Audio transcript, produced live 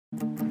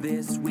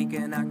This week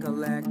in our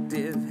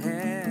collective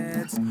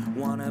heads,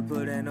 wanna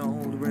put an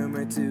old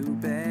rumor to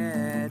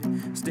bed.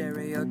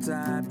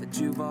 Stereotype that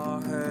you've all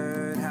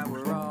heard, how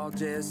we're all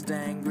just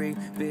angry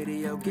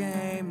video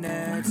game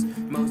nerds.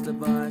 Most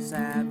of us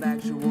have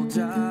actual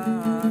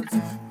jobs,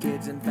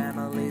 kids and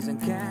families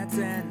and cats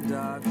and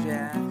dogs,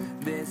 yeah.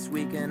 This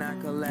week in our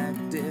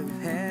collective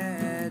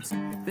heads,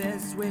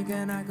 this week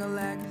in our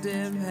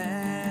collective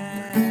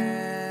heads.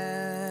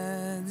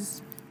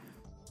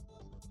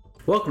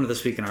 Welcome to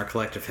This Week in Our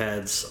Collective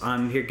Heads.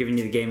 I'm here giving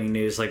you the gaming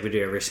news like we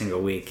do every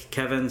single week.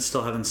 Kevin's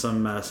still having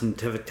some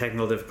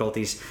technical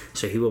difficulties,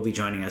 so he will be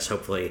joining us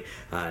hopefully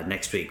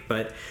next week.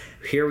 But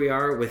here we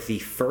are with the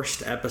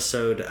first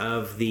episode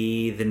of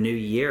the new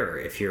year.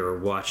 If you're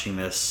watching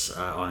this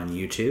on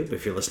YouTube,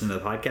 if you're listening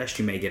to the podcast,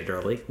 you may get it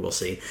early. We'll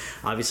see.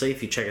 Obviously,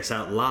 if you check us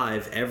out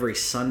live every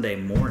Sunday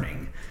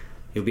morning,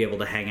 you'll be able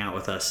to hang out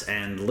with us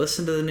and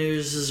listen to the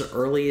news as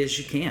early as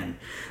you can.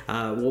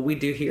 What we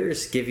do here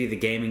is give you the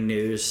gaming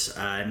news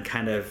and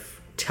kind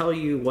of tell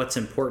you what's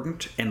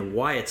important and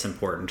why it's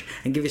important,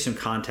 and give you some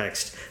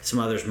context some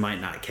others might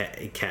not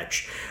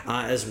catch,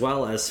 as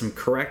well as some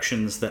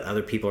corrections that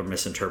other people are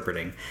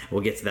misinterpreting.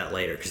 We'll get to that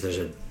later because there's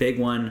a big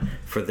one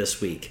for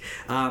this week.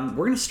 We're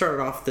going to start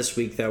it off this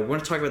week, though. We're going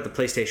to talk about the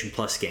PlayStation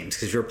Plus games,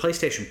 because if you're a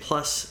PlayStation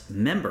Plus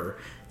member,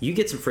 you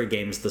get some free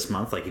games this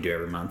month, like you do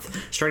every month,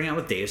 starting out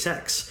with Deus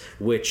Ex,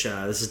 which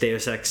this is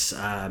Deus Ex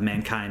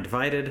Mankind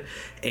Divided,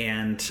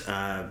 and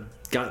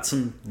got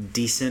some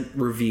decent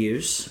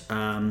reviews.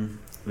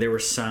 There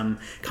was some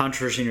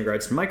controversy in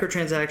regards to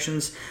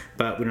microtransactions,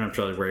 but we don't have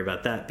to really worry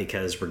about that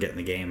because we're getting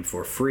the game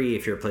for free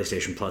if you're a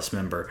PlayStation Plus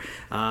member.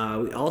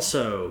 We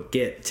also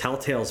get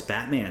Telltale's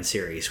Batman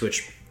series,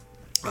 which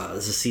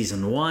this is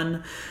Season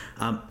 1.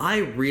 I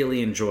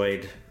really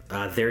enjoyed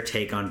their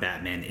take on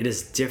Batman. It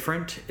is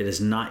different. It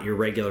is not your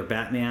regular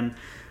Batman,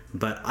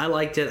 but I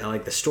liked it. I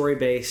like the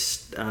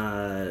story-based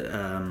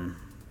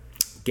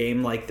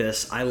game like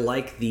this. I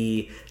like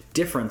the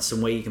difference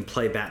in way you can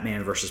play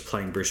Batman versus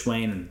playing Bruce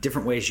Wayne, and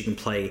different ways you can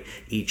play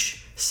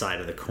each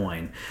side of the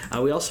coin.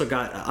 We also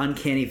got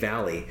Uncanny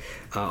Valley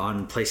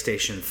on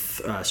PlayStation,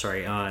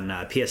 on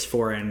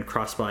PS4 and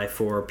cross-buy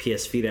for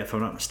PS Vita, if I'm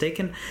not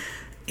mistaken.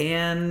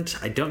 And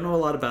I don't know a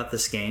lot about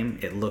this game.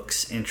 It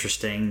looks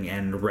interesting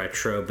and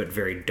retro, but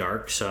very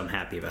dark, so I'm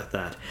happy about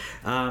that.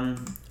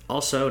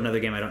 Also, another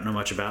game I don't know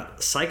much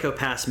about, Psycho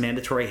Pass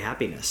Mandatory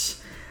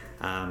Happiness.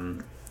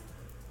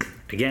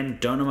 Again,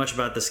 don't know much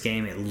about this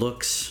game. It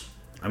looks...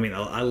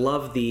 I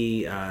love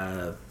the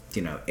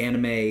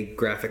anime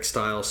graphic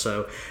style,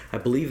 so I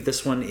believe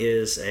this one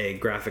is a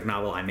graphic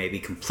novel. I may be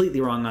completely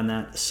wrong on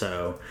that,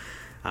 so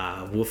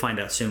we'll find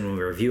out soon when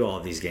we review all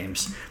of these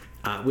games.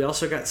 We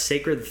also got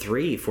Sacred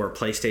 3 for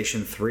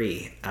PlayStation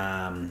 3.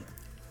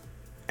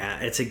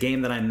 It's a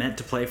game that I meant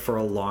to play for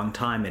a long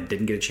time and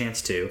didn't get a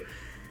chance to.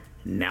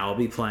 Now I'll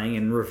be playing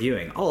and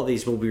reviewing. All of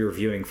these we'll be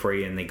reviewing for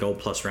you in the Gold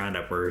Plus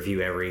Roundup, where we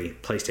review every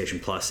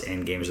PlayStation Plus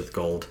and Games with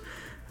Gold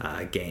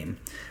game.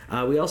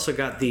 We also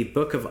got the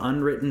Book of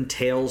Unwritten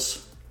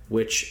Tales,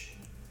 which,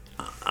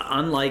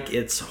 unlike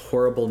its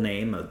horrible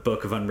name, A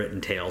Book of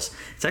Unwritten Tales,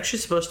 it's actually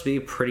supposed to be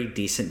a pretty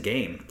decent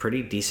game.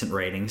 Pretty decent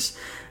ratings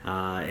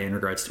in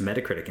regards to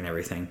Metacritic and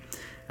everything.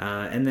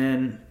 And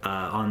then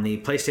on the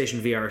PlayStation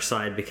VR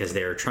side, because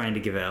they're trying to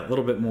give a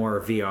little bit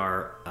more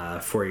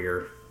VR for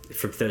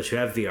those who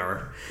have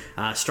VR,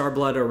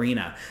 Starblood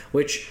Arena,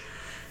 which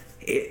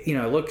it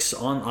looks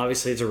on.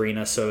 Obviously, it's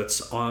Arena, so it's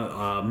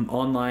on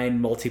online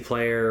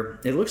multiplayer.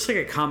 It looks like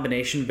a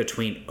combination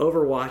between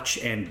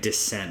Overwatch and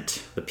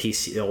Descent,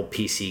 the old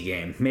PC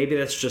game. Maybe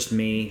that's just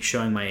me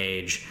showing my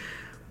age,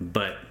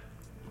 but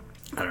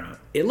I don't know.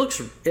 It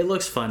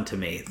looks fun to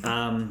me.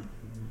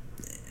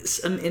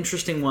 Some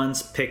interesting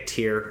ones picked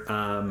here.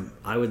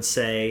 I would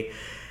say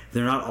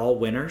they're not all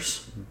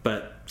winners,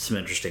 but some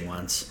interesting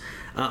ones.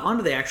 On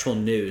to the actual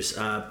news.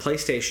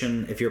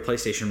 PlayStation, if you're a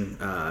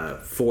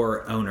PlayStation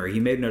 4 owner, you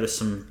may have noticed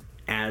some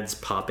ads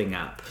popping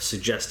up,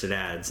 suggested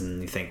ads,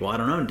 and you think, well, I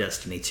don't own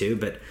Destiny 2,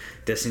 but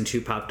Destiny 2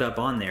 popped up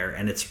on there,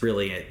 and it's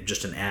really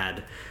just an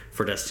ad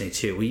for Destiny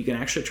 2. Well, you can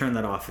actually turn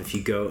that off if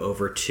you go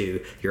over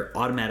to your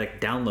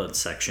automatic download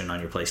section on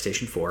your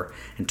PlayStation 4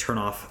 and turn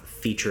off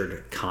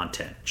featured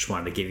content. Just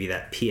wanted to give you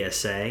that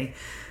PSA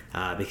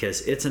because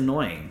it's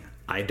annoying.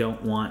 I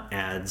don't want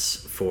ads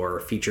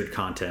for featured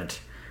content.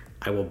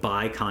 I will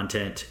buy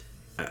content.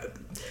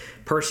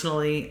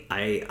 Personally,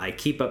 I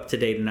keep up to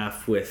date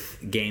enough with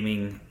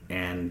gaming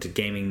and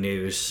gaming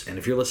news, and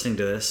if you're listening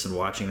to this and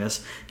watching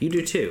this, you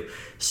do too.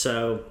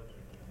 So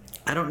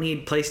I don't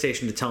need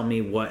PlayStation to tell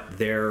me what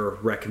they're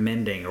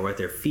recommending or what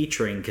they're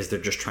featuring because they're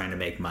just trying to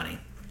make money.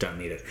 Don't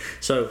need it.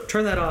 So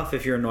turn that off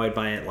if you're annoyed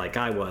by it like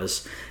I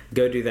was.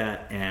 Go do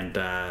that and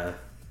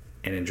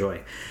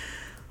enjoy.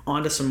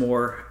 On to some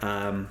more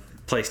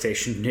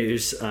PlayStation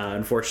news,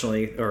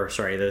 unfortunately, or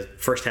sorry, the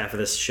first half of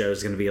this show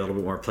is going to be a little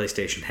bit more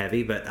PlayStation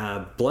heavy, but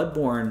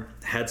Bloodborne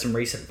had some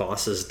recent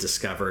bosses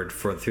discovered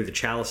through the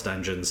Chalice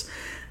dungeons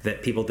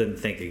that people didn't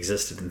think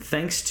existed, and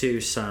thanks to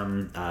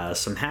some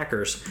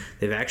hackers,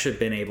 they've actually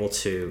been able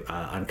to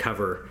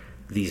uncover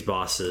these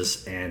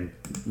bosses and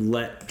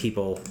let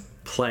people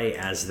play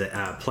as the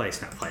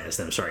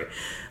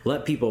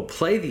let people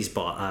play these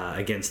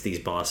against these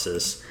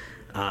bosses,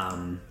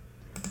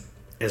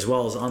 as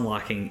well as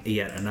unlocking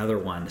yet another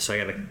one. So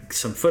I got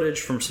some footage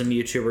from some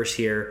YouTubers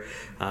here.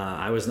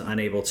 I was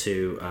unable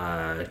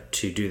to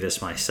do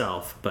this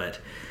myself, but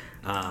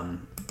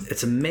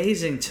it's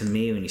amazing to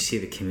me when you see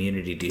the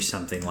community do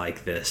something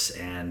like this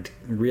and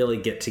really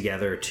get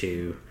together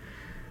to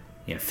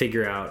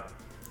figure out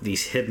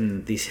these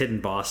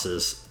hidden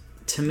bosses.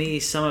 To me,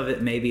 some of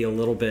it may be a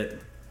little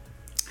bit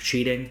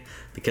cheating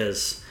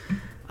because,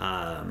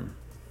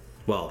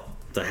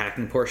 the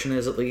hacking portion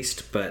is, at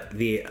least, but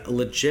the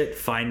legit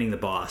finding the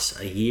boss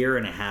a year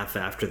and a half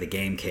after the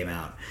game came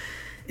out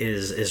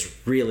is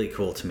really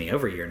cool to me.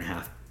 Over a year and a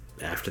half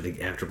after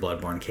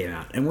Bloodborne came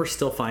out, and we're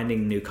still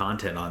finding new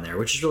content on there,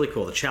 which is really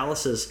cool. The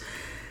chalices,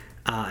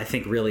 I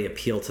think, really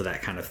appeal to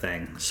that kind of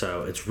thing,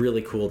 so it's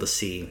really cool to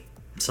see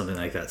something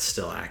like that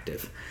still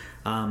active.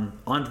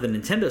 Onto the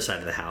Nintendo side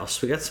of the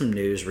house, we got some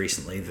news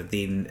recently that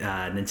the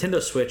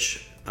Nintendo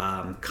Switch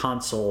the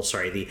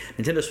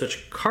Nintendo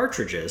Switch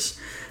cartridges,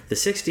 the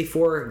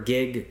 64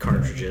 gig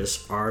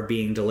cartridges, are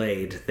being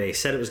delayed. They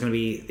said it was going to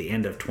be the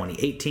end of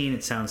 2018.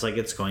 It sounds like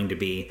it's going to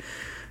be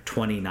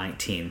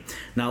 2019.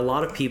 Now, a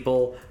lot of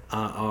people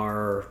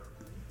are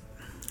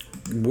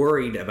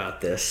worried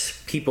about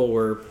this. People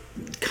were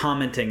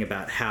commenting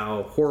about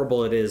how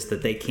horrible it is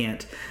that they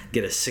can't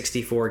get a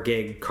 64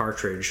 gig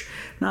cartridge.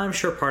 Now, I'm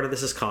sure part of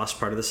this is cost,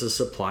 part of this is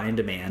supply and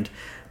demand,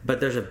 but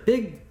there's a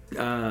big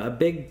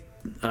part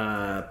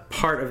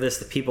of this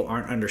that people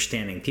aren't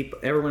understanding.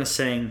 Everyone is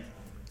saying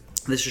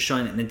this is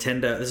showing that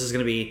this is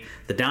going to be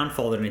the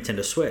downfall of the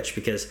Nintendo Switch,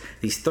 because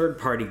these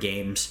third-party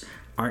games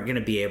aren't going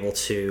to be able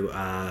to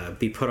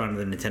be put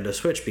onto the Nintendo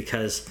Switch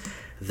because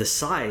the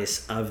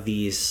size of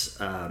these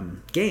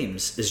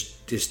games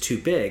is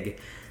too big,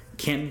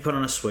 can't be put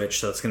on a Switch,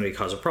 so that's going to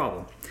cause a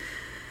problem.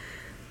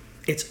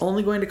 It's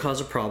only going to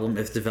cause a problem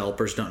if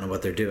developers don't know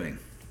what they're doing.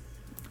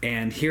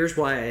 And here's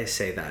why I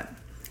say that.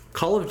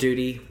 Call of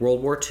Duty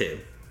World War II,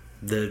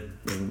 the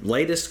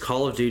latest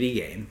Call of Duty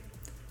game,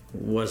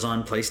 was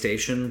on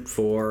PlayStation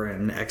 4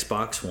 and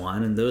Xbox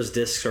One, and those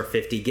discs are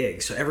 50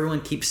 gigs. So everyone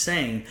keeps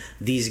saying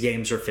these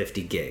games are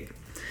 50 gig.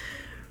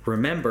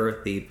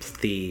 Remember, the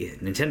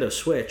Nintendo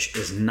Switch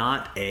is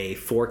not a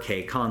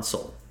 4K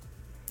console.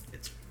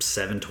 It's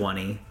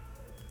 720,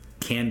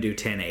 can do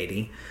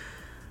 1080,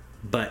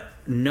 but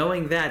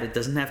knowing that, it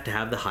doesn't have to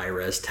have the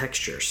high-res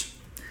textures.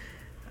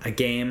 A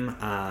game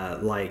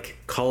like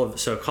Call of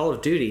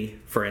Duty,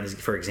 for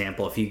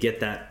example, if you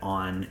get that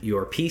on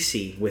your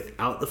PC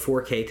without the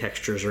 4K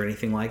textures or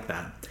anything like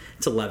that,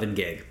 it's 11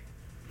 gig.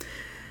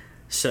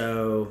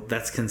 So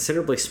that's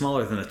considerably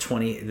smaller than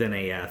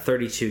a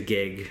 32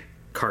 gig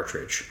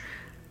cartridge.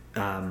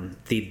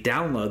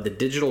 The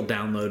digital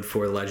download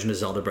for Legend of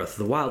Zelda Breath of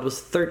the Wild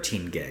was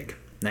 13 gig.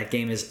 That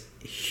game is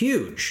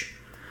huge.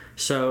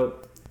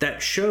 So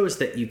that shows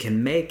that you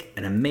can make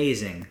an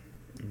amazing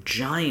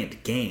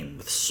giant game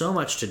with so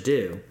much to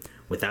do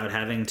without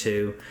having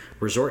to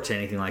resort to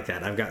anything like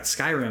that. I've got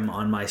Skyrim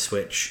on my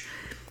Switch,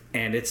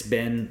 and it's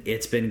been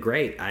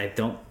great.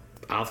 I'll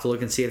have to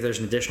look and see if there's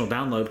an additional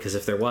download, because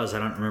if there was, I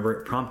don't remember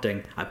it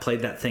prompting. I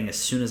played that thing as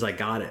soon as I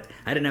got it.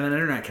 I didn't have an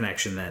internet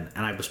connection then,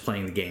 and I was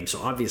playing the game,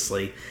 so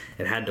obviously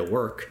it had to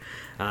work.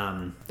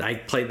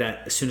 I played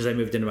that as soon as I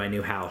moved into my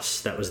new house.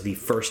 That was the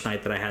first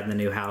night that I had in the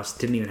new house.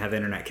 Didn't even have the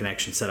internet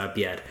connection set up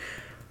yet.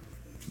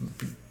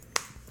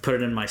 Put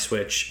it in my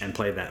Switch and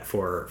played that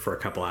for a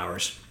couple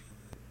hours.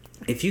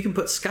 If you can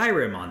put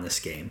Skyrim on this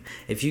game,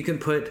 if you can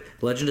put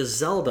Legend of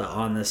Zelda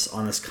on this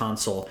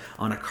console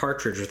on a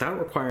cartridge without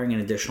requiring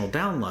an additional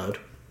download,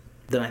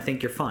 then I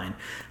think you're fine.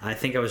 I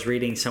think I was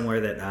reading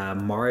somewhere that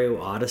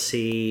Mario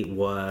Odyssey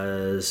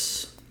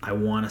was, I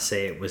want to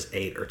say it was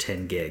 8 or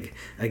 10 gig.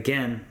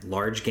 Again,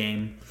 large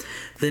game.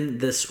 Then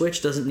the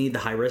Switch doesn't need the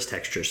high-res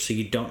textures, so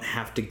you don't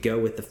have to go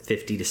with the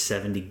 50 to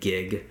 70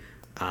 gig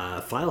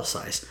file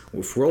size.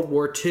 With World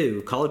War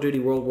II, Call of Duty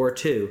World War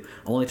II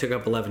only took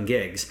up 11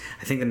 gigs.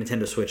 I think the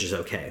Nintendo Switch is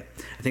okay.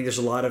 I think there's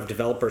a lot of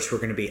developers who are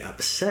going to be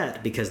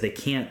upset because they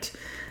can't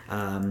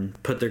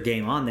put their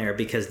game on there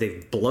because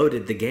they've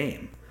bloated the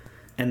game.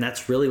 And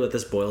that's really what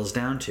this boils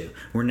down to.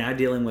 We're now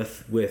dealing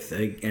with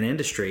an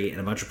industry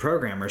and a bunch of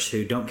programmers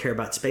who don't care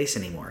about space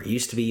anymore. It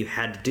used to be you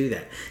had to do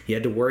that. You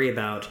had to worry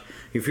about,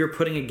 if you're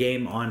putting a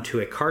game onto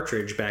a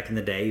cartridge back in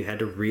the day, you had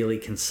to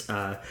really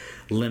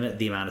limit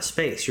the amount of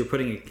space. You're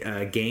putting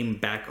a game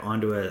back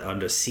onto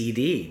a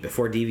CD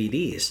before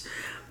DVDs.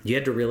 You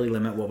had to really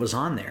limit what was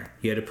on there.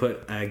 You had to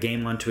put a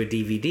game onto a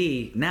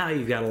DVD. Now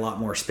you've got a lot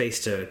more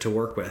space to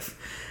work with.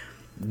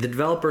 The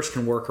developers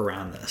can work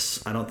around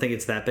this. I don't think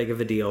it's that big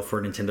of a deal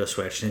for Nintendo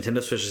Switch.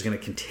 Nintendo Switch is going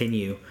to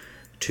continue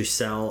to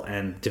sell,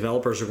 and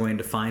developers are going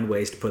to find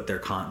ways to put their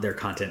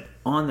content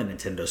on the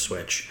Nintendo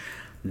Switch.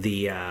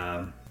 The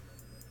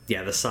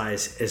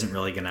size isn't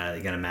really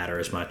gonna matter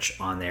as much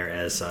on there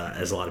as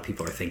a lot of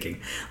people are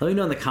thinking. Let me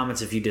know in the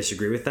comments if you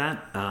disagree with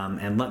that,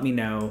 and let me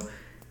know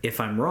if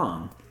I'm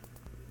wrong.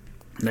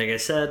 Like I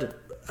said,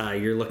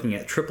 you're looking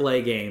at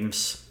AAA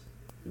games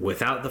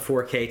without the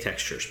 4K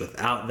textures.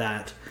 Without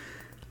that,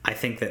 I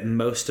think that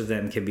most of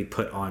them can be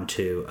put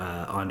onto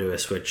a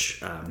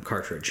Switch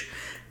cartridge.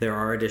 There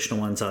are additional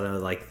ones out there,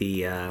 like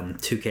the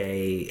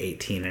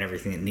 2K18 and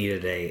everything, that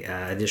needed a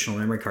additional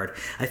memory card.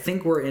 I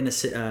think we're in a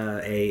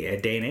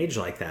day and age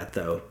like that,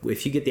 though.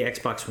 If you get the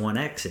Xbox One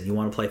X and you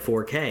want to play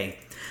 4K,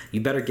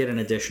 you better get an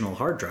additional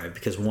hard drive,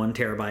 because 1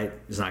 terabyte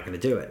is not going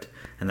to do it,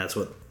 and that's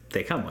what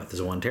they come with, is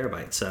a 1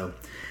 terabyte. So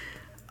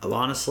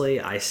honestly,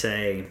 I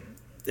say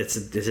it's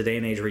a day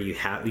and age where you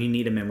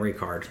need a memory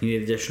card, you need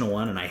an additional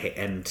one,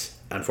 and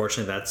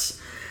unfortunately that's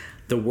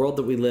the world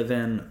that we live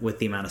in with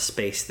the amount of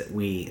space that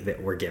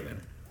we're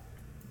given.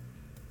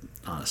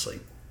 Honestly,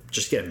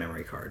 just get a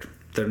memory card.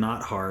 They're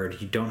not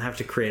hard. You don't have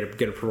to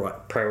get a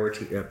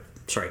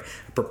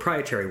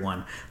proprietary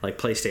one like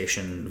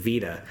PlayStation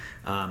Vita.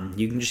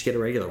 You can just get a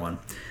regular one.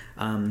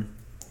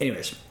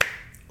 Anyways,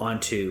 on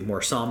to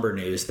more somber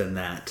news than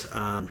that.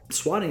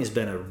 Swatting has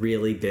been a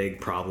really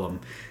big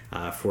problem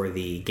for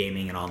the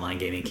gaming and online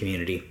gaming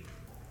community.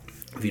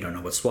 If you don't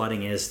know what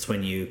swatting is, it's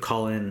when you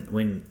call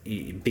in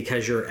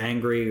because you're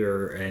angry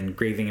and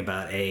grieving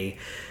about a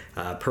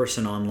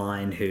person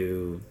online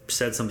who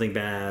said something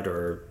bad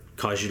or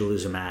caused you to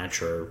lose a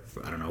match, or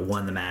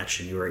won the match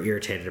and you were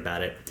irritated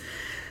about it.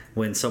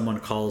 When someone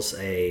calls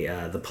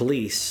the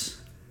police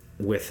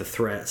with a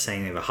threat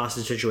saying they have a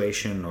hostage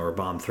situation or a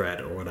bomb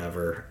threat or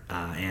whatever,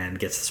 and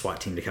gets the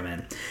SWAT team to come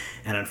in.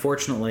 And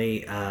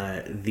unfortunately,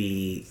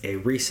 a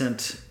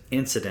recent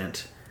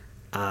incident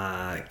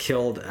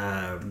killed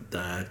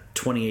a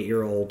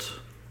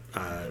 28-year-old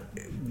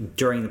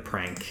during the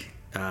prank.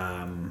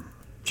 I'm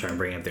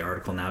bringing up the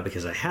article now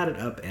because I had it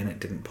up and it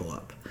didn't pull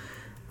up.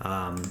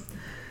 I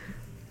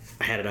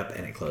had it up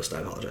and it closed.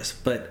 I apologize.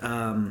 But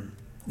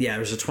there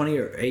was a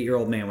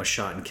 28-year-old man was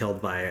shot and killed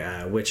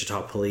by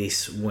Wichita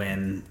police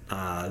when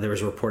there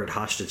was a reported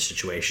hostage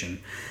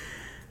situation.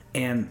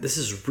 And this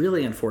is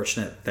really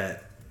unfortunate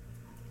that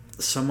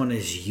someone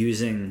is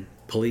using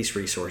police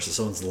resources.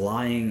 Someone's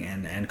lying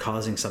and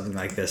causing something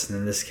like this, and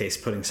in this case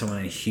putting someone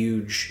in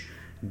huge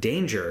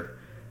danger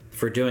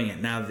for doing it.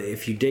 Now,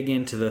 if you dig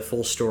into the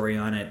full story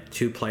on it,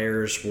 2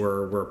 players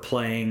were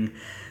playing.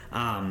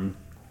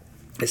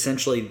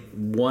 Essentially,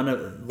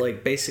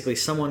 basically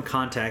someone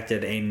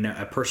contacted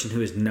a person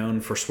who is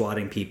known for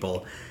swatting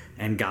people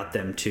and got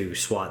them to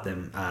swat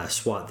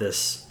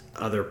this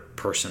other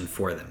person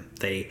for them.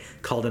 They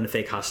called in a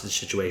fake hostage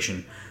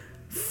situation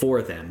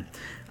for them.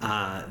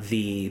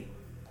 The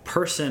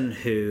person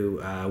who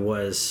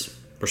was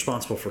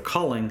responsible for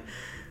calling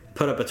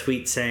put up a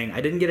tweet saying,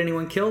 "I didn't get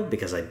anyone killed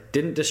because I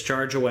didn't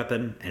discharge a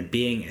weapon, and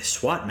being a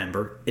SWAT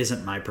member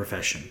isn't my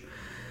profession."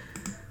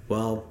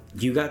 Well,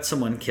 you got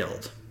someone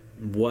killed.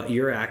 What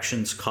your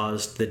actions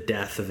caused the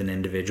death of an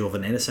individual, of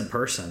an innocent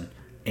person,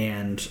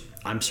 and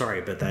I'm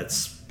sorry, but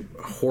that's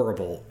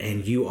horrible,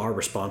 and you are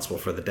responsible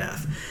for the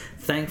death.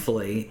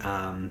 Thankfully,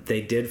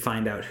 they did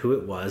find out who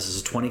it was. It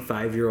was a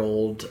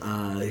 25-year-old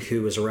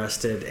who was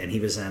arrested, and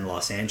he was in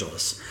Los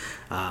Angeles.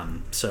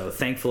 So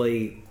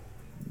thankfully,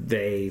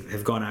 they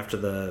have gone after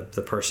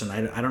the person.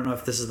 I don't know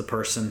if this is the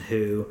person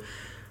who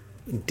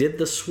did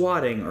the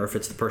swatting or if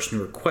it's the person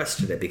who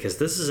requested it, because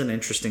this is an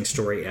interesting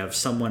story of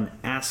someone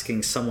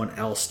asking someone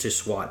else to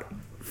swat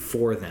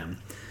for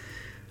them.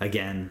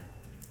 Again,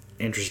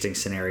 interesting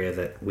scenario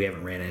that we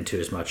haven't ran into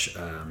as much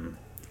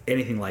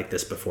anything like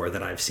this before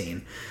that I've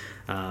seen.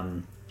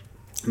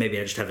 Maybe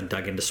I just haven't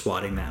dug into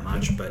swatting that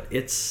much, but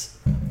it's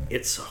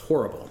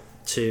horrible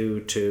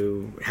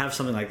to have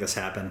something like this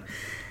happen,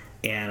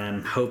 and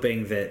I'm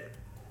hoping it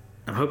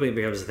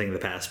becomes a thing of the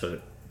past, but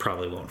it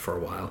probably won't for a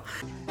while.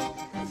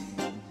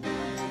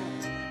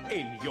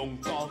 En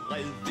junker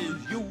red ved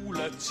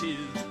juletid.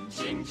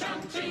 Ching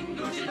chang ching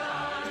nu til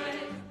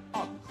dig.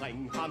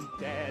 Omkring ham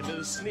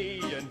dannede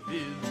sneen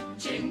hvid.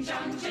 Ching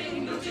chang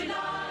ching nu til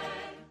dig.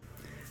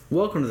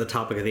 Welcome to the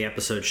Topic of the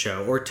Episode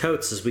show, or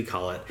TOTES as we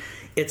call it.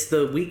 It's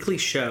the weekly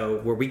show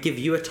where we give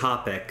you a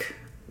topic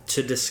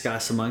to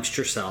discuss amongst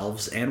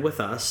yourselves and with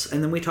us,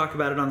 and then we talk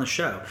about it on the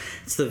show.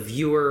 It's the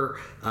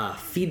viewer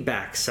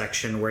feedback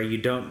section where you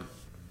don't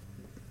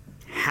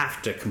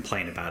have to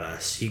complain about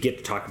us. You get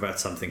to talk about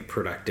something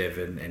productive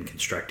and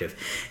constructive.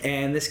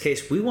 And in this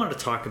case, we want to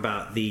talk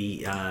about the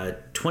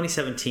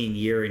 2017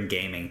 year in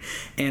gaming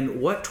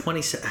and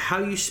how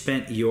you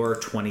spent your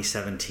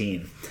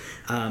 2017.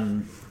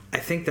 I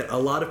think that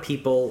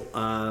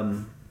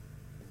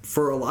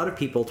for a lot of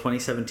people,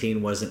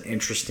 2017 was an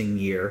interesting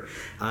year.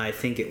 I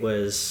think it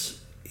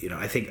was,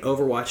 I think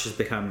Overwatch has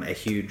become a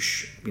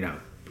huge,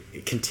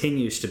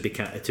 continues to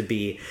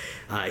be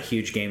a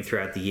huge game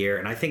throughout the year.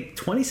 And I think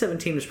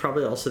 2017 was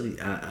probably also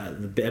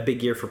a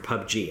big year for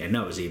PUBG. I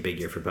know it was a big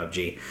year for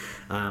PUBG.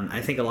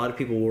 I think a lot of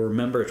people will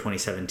remember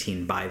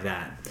 2017 by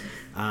that.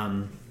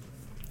 I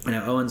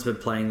know Owen's been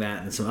playing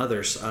that and some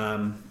others.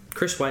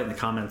 Chris White in the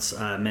comments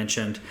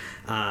mentioned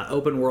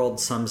open world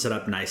sums it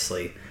up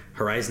nicely.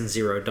 Horizon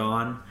Zero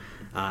Dawn,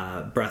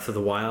 Breath of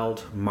the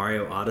Wild,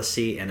 Mario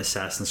Odyssey, and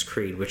Assassin's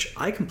Creed, which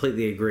I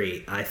completely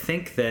agree. I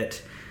think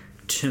that,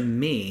 to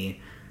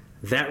me,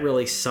 that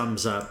really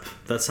sums up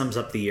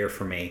the year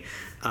for me.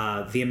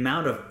 The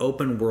amount of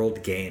open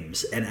world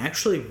games, and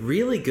actually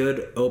really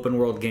good open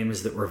world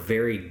games that were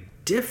very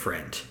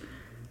different,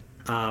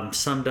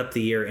 summed up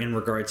the year in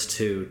regards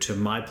to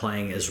my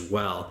playing as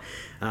well.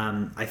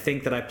 I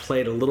think that I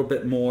played a little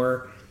bit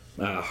more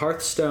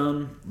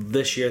Hearthstone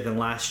this year than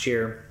last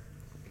year,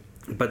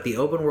 but the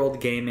open world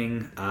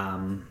gaming,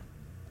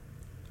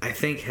 I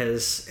think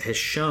has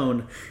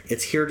shown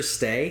it's here to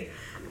stay.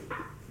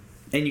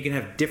 And you can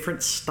have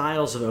different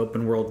styles of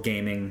open world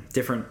gaming,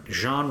 different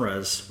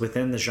genres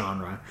within the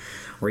genre,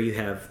 where you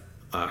have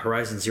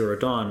Horizon Zero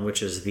Dawn,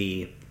 which is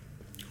the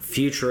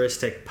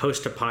futuristic,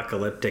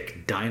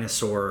 post-apocalyptic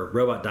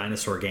robot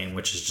dinosaur game,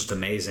 which is just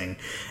amazing.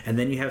 And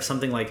then you have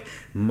something like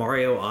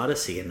Mario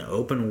Odyssey, an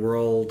open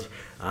world,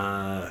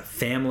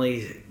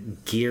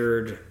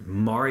 family-geared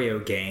Mario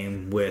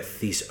game with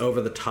these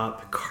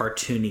over-the-top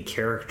cartoony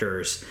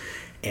characters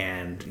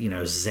and,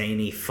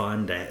 zany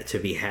fun to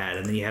be had.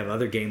 And then you have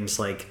other games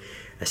like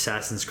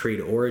Assassin's Creed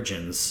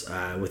Origins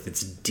with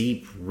its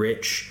deep,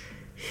 rich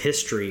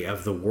history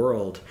of the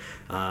world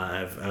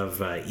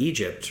of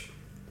Egypt,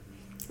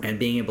 and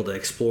being able to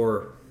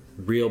explore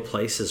real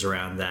places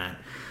around that.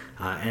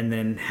 And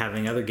then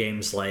having other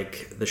games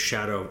like the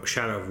Shadow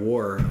of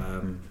War,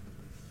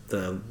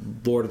 the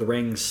Lord of the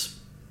Rings,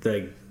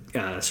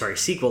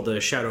 sequel to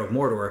Shadow of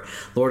Mordor,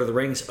 Lord of the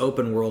Rings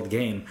open world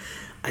game.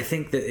 I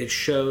think that it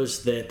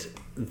shows that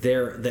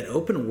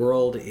open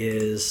world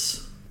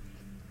is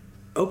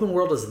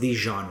the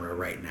genre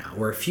right now,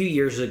 where a few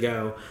years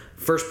ago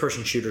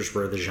first-person shooters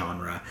were the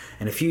genre,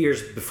 and a few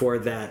years before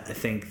that I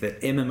think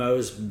that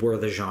MMOs were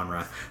the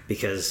genre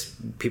because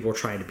people were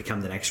trying to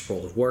become the next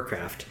World of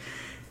Warcraft.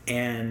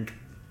 And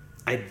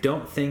I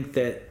don't think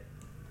that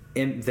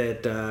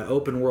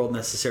open world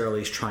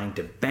necessarily is trying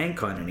to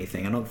bank on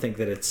anything. I don't think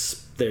that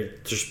they're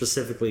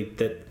specifically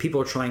that people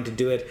are trying to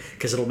do it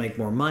because it'll make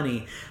more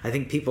money. I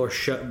think people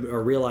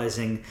are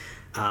realizing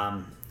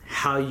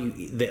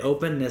the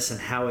openness and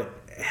how it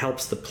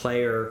helps the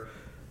player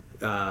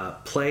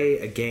play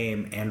a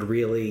game and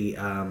really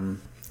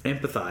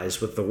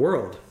empathize with the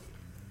world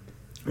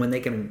when they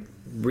can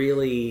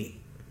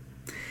really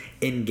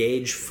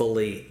engage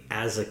fully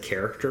as a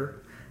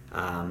character.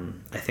 I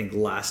think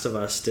Last of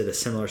Us did a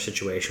similar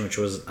situation, which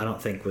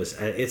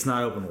it's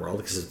not open world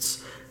because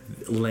it's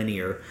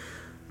linear,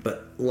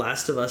 but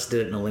Last of Us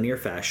did it in a linear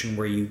fashion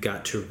where you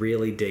got to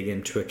really dig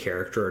into a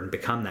character and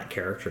become that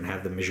character and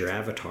have them as your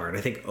avatar. And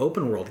I think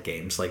open world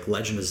games like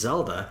Legend of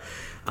Zelda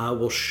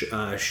will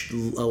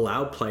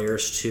allow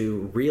players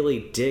to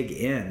really dig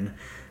in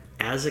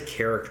as a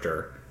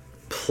character,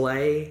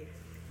 play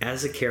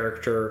as a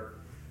character,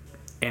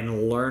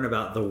 and learn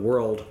about the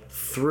world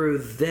through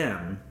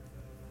them,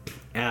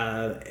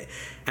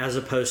 as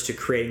opposed to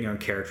creating your own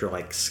character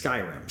like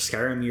Skyrim.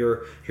 Skyrim,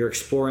 you're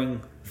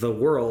exploring the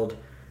world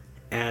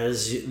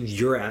as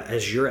your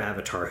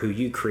avatar, who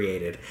you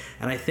created.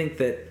 And I think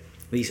that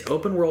these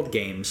open world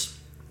games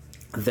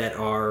that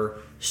are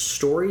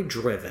story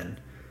driven,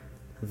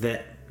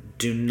 that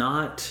do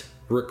not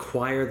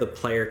require the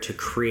player to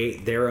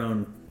create their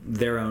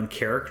own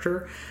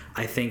character,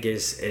 I think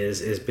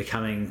is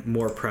becoming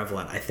more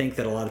prevalent. I think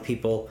that a lot of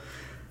people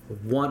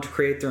want to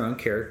create their own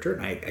character,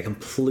 and I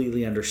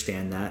completely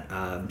understand that.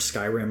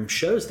 Skyrim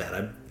shows that.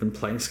 I've been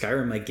playing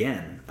Skyrim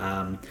again.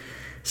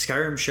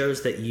 Skyrim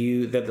shows that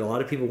a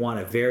lot of people want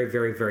a very,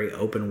 very, very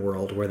open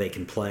world where they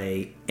can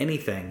play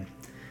anything.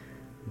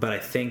 But I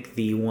think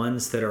the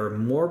ones that are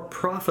more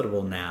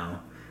profitable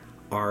now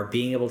are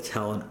being able to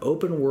tell an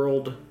open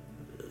world,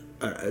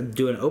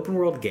 do an open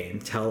world game,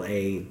 tell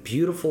a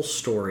beautiful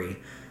story,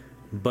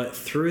 but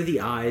through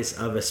the eyes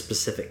of a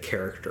specific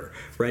character.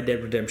 Red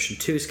Dead Redemption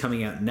 2 is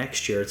coming out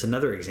next year. It's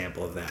another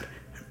example of that.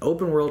 An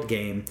open world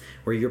game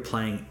where you're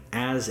playing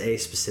as a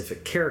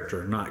specific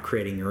character, not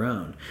creating your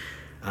own.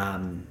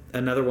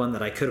 Another one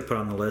that I could have put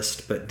on the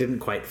list but didn't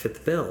quite fit the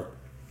bill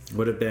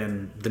would have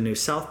been the new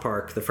South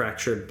Park, the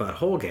Fractured But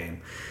Whole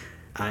game.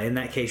 In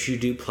that case, you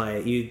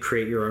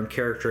create your own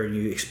character and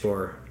you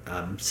explore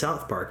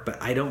South Park.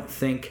 But I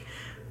think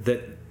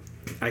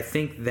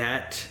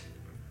that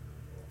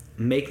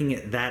making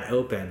it that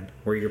open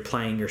where you're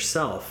playing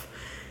yourself,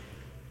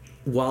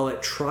 while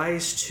it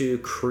tries to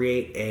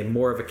create a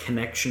more of a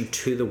connection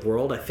to the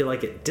world, I feel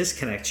like it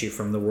disconnects you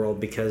from the world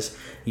because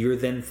you're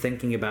then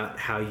thinking about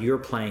how you're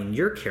playing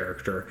your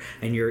character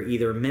and you're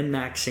either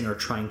min-maxing or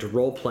trying to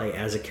role play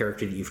as a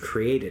character that you've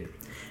created.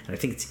 And I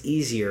think it's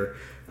easier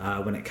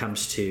when it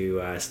comes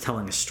to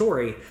telling a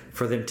story,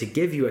 for them to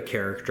give you a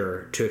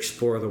character to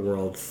explore the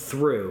world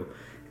through,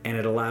 and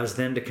it allows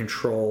them to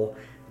control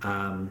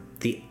how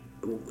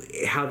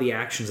the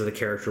actions of the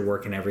character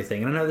work and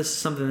everything. And I know this is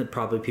something that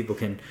probably people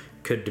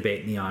could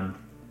debate me on,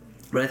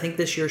 but I think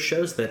this year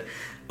shows that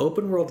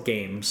open world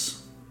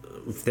games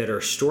that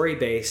are story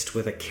based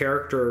with a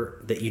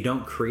character that you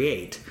don't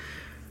create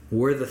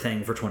were the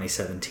thing for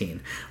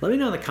 2017. Let me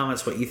know in the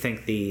comments what you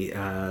think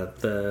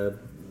the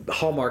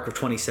hallmark of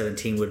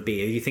 2017 would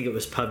be. Do you think it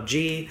was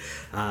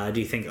PUBG? Do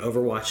you think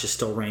Overwatch is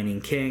still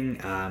reigning king,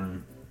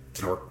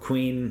 or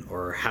queen,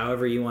 or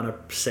however you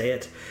want to say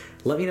it?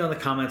 Let me know in the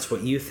comments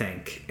what you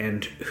think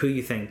and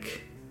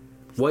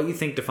what you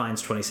think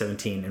defines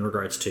 2017 in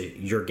regards to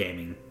your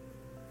gaming.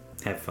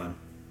 Have fun.